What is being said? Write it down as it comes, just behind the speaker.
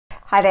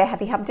Hi there,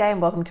 happy hump day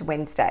and welcome to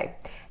Wednesday.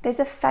 There's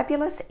a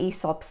fabulous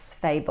Aesop's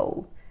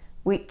fable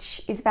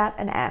which is about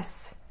an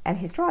ass and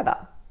his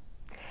driver.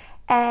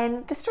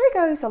 And the story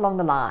goes along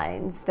the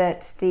lines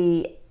that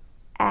the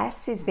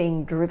ass is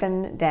being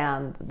driven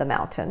down the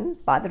mountain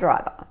by the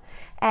driver,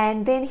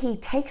 and then he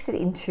takes it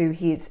into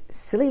his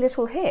silly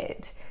little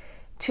head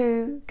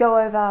to go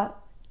over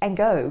and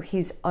go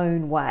his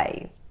own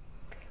way.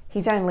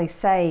 He's only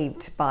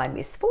saved by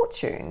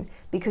misfortune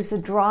because the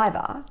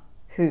driver,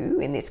 who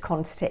in this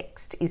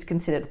context is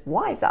considered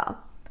wiser,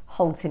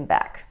 holds him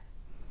back.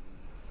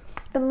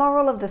 The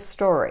moral of the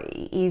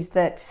story is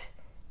that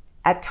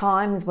at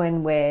times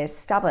when we're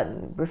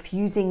stubborn,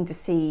 refusing to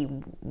see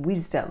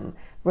wisdom,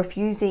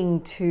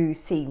 refusing to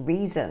see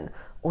reason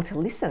or to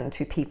listen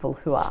to people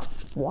who are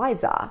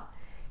wiser,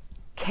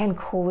 can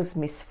cause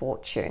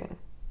misfortune.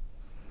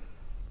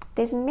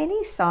 There's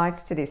many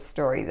sides to this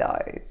story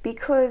though,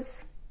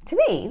 because to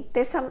me,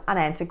 there's some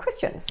unanswered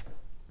questions.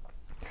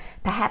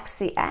 Perhaps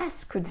the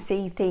ass could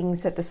see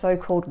things that the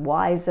so-called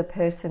wiser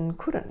person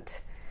couldn't.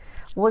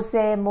 Was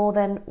there more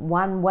than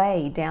one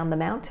way down the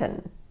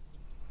mountain?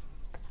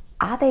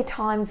 Are there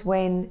times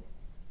when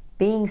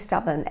being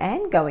stubborn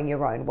and going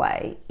your own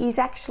way is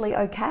actually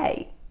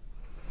okay?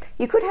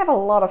 You could have a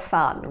lot of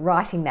fun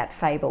writing that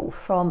fable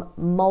from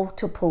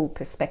multiple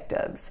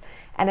perspectives,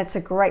 and it's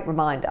a great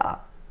reminder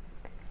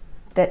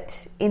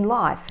that in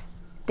life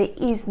there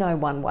is no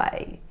one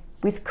way.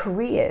 With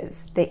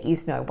careers, there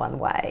is no one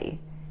way.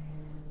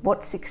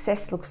 What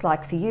success looks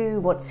like for you,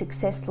 what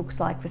success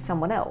looks like for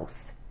someone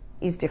else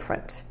is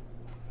different.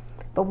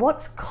 But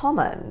what's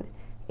common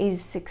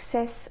is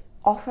success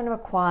often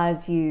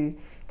requires you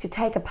to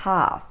take a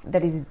path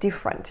that is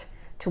different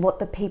to what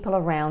the people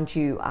around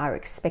you are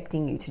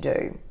expecting you to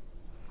do.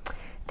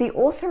 The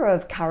author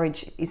of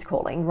Courage is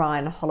Calling,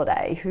 Ryan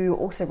Holiday, who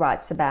also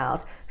writes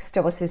about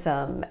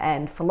stoicism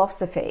and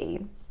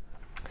philosophy,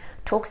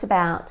 talks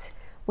about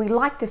we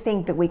like to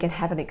think that we can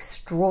have an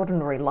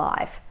extraordinary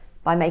life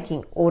by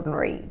making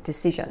ordinary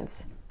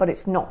decisions, but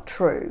it's not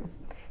true.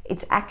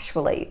 It's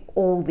actually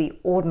all the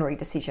ordinary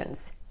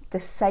decisions, the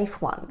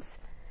safe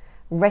ones,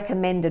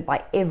 recommended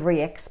by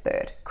every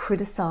expert,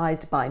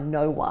 criticized by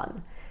no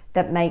one,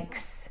 that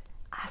makes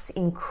us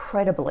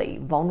incredibly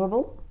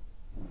vulnerable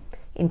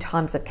in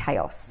times of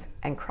chaos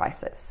and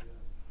crisis.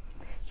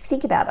 If you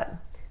think about it,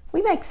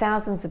 we make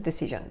thousands of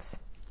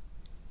decisions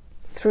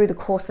through the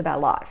course of our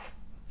life.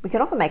 We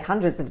can often make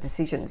hundreds of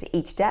decisions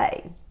each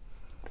day.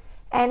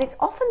 And it's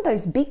often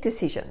those big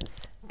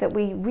decisions that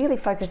we really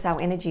focus our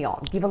energy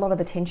on, give a lot of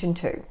attention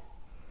to.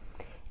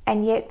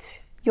 And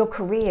yet your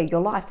career,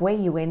 your life, where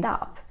you end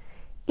up,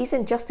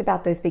 isn't just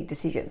about those big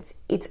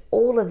decisions. It's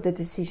all of the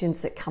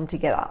decisions that come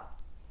together.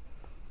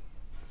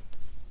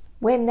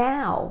 We're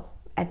now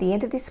at the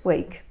end of this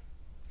week,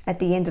 at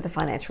the end of the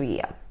financial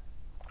year.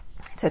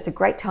 So it's a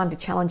great time to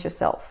challenge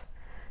yourself,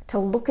 to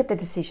look at the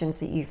decisions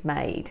that you've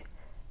made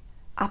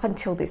up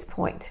until this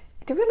point,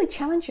 and to really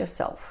challenge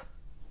yourself.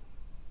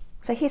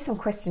 So here's some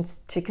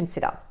questions to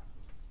consider.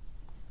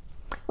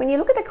 When you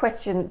look at the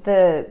question,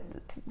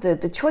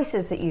 the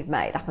choices that you've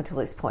made up until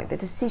this point, the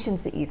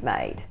decisions that you've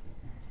made,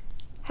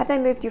 have they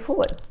moved you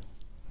forward?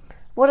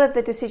 What are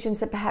the decisions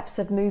that perhaps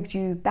have moved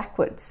you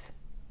backwards?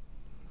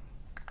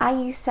 Are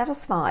you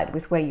satisfied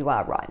with where you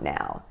are right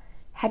now?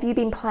 Have you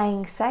been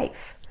playing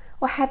safe?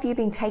 Or have you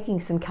been taking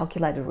some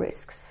calculated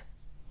risks?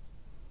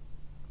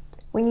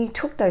 When you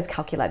took those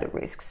calculated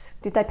risks,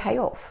 did they pay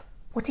off?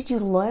 What did you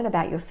learn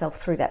about yourself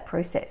through that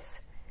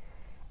process?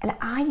 And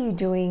are you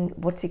doing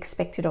what's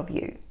expected of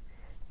you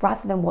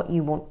rather than what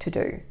you want to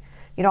do?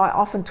 You know, I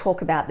often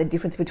talk about the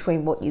difference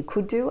between what you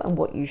could do and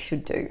what you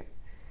should do.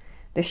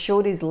 The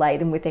should is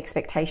laden with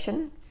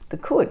expectation. The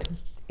could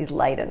is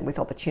laden with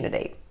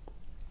opportunity.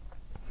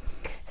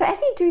 So as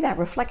you do that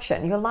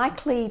reflection, you're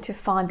likely to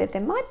find that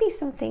there might be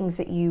some things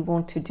that you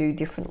want to do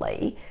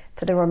differently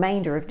for the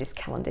remainder of this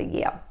calendar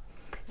year.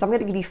 So I'm going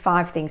to give you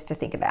 5 things to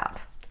think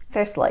about.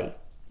 Firstly,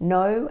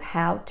 know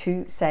how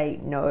to say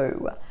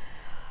no.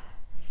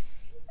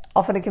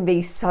 Often it can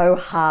be so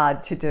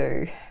hard to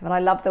do, but I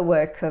love the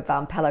work of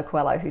Paulo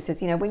Coelho, who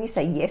says, when you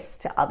say yes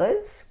to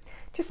others,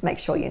 just make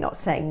sure you're not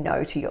saying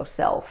no to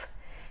yourself.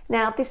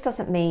 Now, this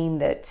doesn't mean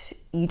that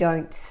you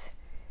don't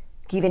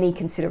give any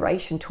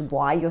consideration to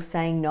why you're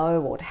saying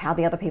no or to how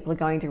the other people are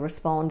going to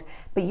respond,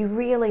 but you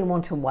really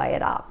want to weigh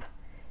it up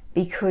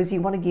because you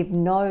want to give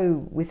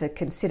no with a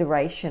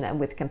consideration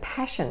and with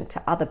compassion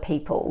to other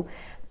people,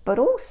 but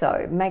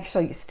also make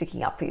sure you're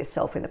sticking up for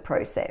yourself in the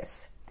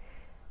process.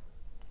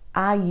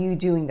 Are you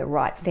doing the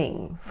right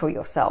thing for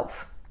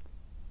yourself?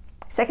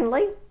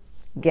 Secondly,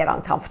 get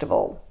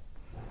uncomfortable.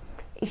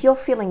 If you're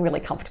feeling really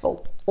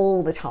comfortable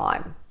all the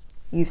time,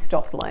 you've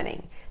stopped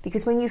learning.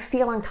 Because when you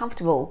feel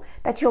uncomfortable,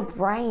 that's your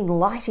brain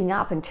lighting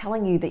up and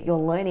telling you that you're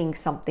learning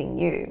something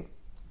new.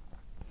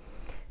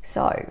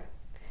 So,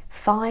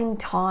 find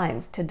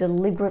times to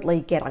deliberately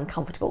get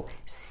uncomfortable.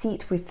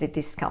 Sit with the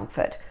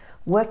discomfort.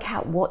 Work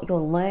out what you're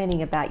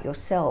learning about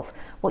yourself,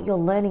 what you're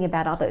learning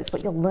about others,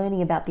 what you're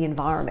learning about the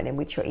environment in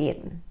which you're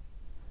in.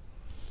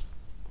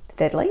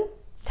 Thirdly,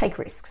 Take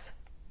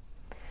risks.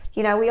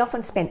 You know, we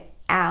often spend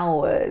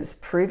hours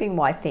proving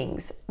why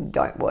things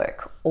don't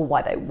work or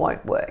why they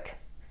won't work.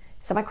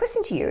 So my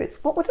question to you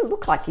is, what would it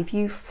look like if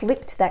you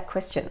flipped that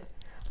question,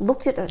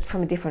 looked at it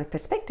from a different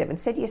perspective and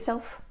said to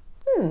yourself,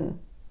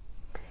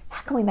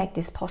 how can we make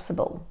this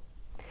possible?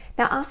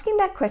 Now, asking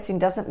that question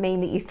doesn't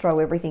mean that you throw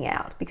everything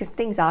out, because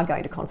things are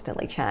going to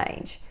constantly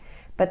change,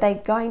 but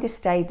they're going to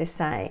stay the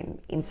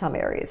same in some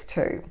areas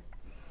too.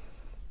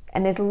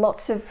 And there's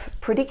lots of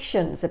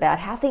predictions about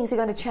how things are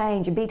going to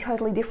change and be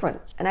totally different.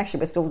 And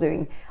actually, we're still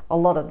doing a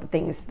lot of the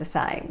things the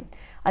same.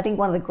 I think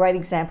one of the great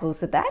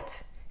examples of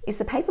that is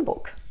the paper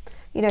book.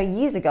 You know,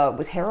 years ago, it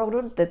was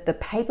heralded that the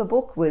paper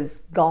book was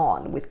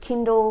gone. With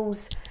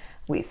Kindles,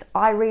 with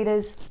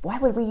iReaders, why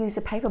would we use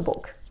a paper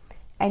book?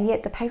 And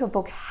yet the paper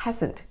book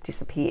hasn't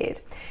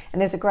disappeared.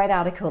 And there's a great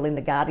article in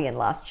The Guardian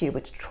last year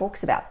which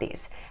talks about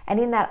this.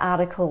 And in that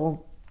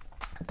article,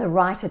 the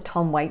writer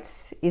Tom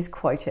Waits is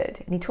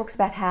quoted, and he talks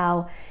about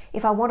how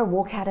if I want to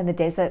walk out in the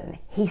desert and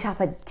heat up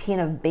a tin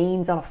of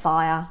beans on a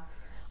fire,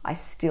 I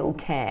still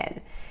can.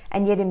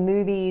 And yet in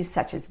movies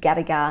such as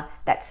Gattaca,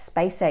 that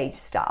space age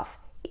stuff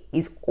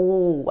is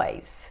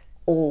always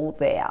all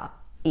there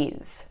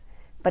is.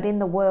 But in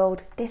the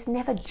world, there's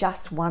never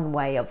just one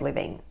way of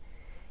living.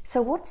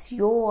 So what's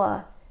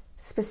your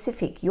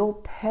specific, your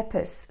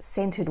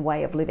purpose-centered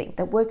way of living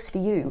that works for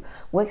you,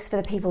 works for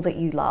the people that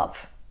you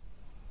love?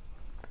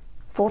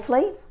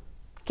 Fourthly,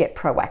 get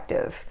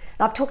proactive. And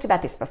I've talked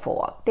about this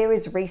before. There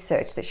is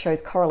research that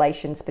shows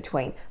correlations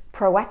between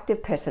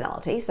proactive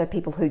personality, so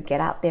people who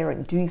get out there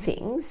and do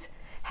things,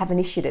 have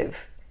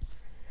initiative,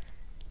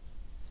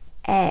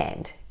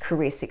 and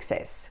career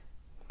success.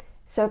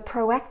 So a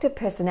proactive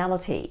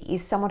personality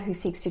is someone who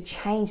seeks to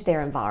change their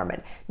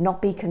environment,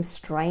 not be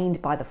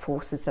constrained by the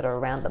forces that are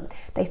around them.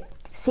 They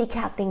seek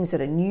out things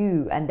that are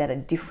new and that are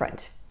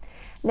different.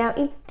 Now,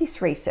 in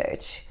this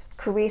research,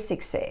 career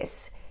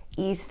success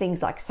is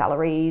things like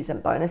salaries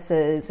and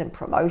bonuses and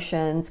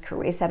promotions,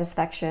 career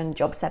satisfaction,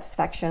 job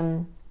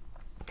satisfaction.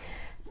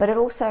 But it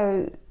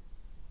also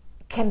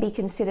can be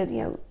considered,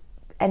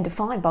 and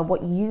defined by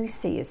what you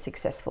see as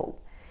successful.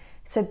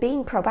 So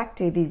being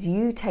proactive is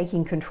you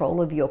taking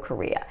control of your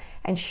career,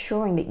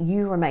 ensuring that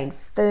you remain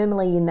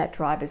firmly in that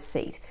driver's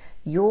seat.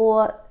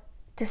 You're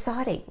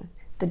deciding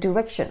the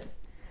direction.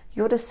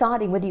 You're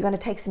deciding whether you're going to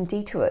take some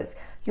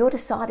detours. You're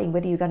deciding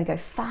whether you're going to go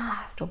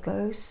fast or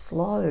go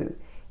slow.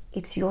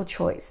 It's your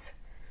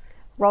choice.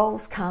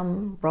 Roles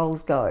come,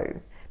 roles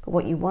go. But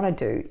what you want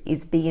to do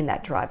is be in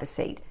that driver's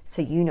seat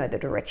so you know the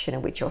direction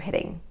in which you're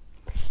heading.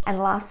 And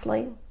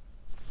lastly,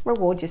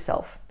 reward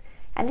yourself.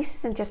 And this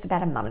isn't just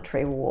about a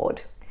monetary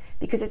reward,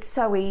 because it's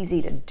so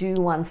easy to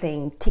do one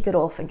thing, tick it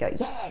off and go,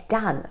 yeah,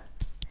 done.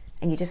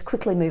 And you just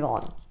quickly move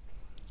on.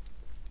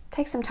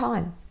 Take some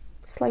time,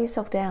 slow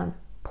yourself down,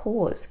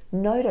 pause,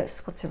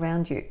 notice what's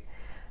around you.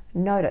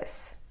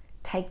 Notice,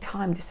 take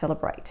time to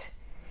celebrate.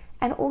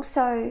 And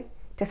also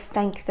to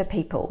thank the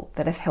people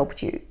that have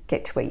helped you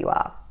get to where you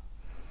are.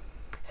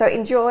 So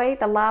enjoy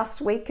the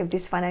last week of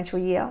this financial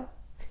year.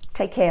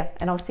 Take care,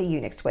 and I'll see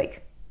you next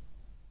week.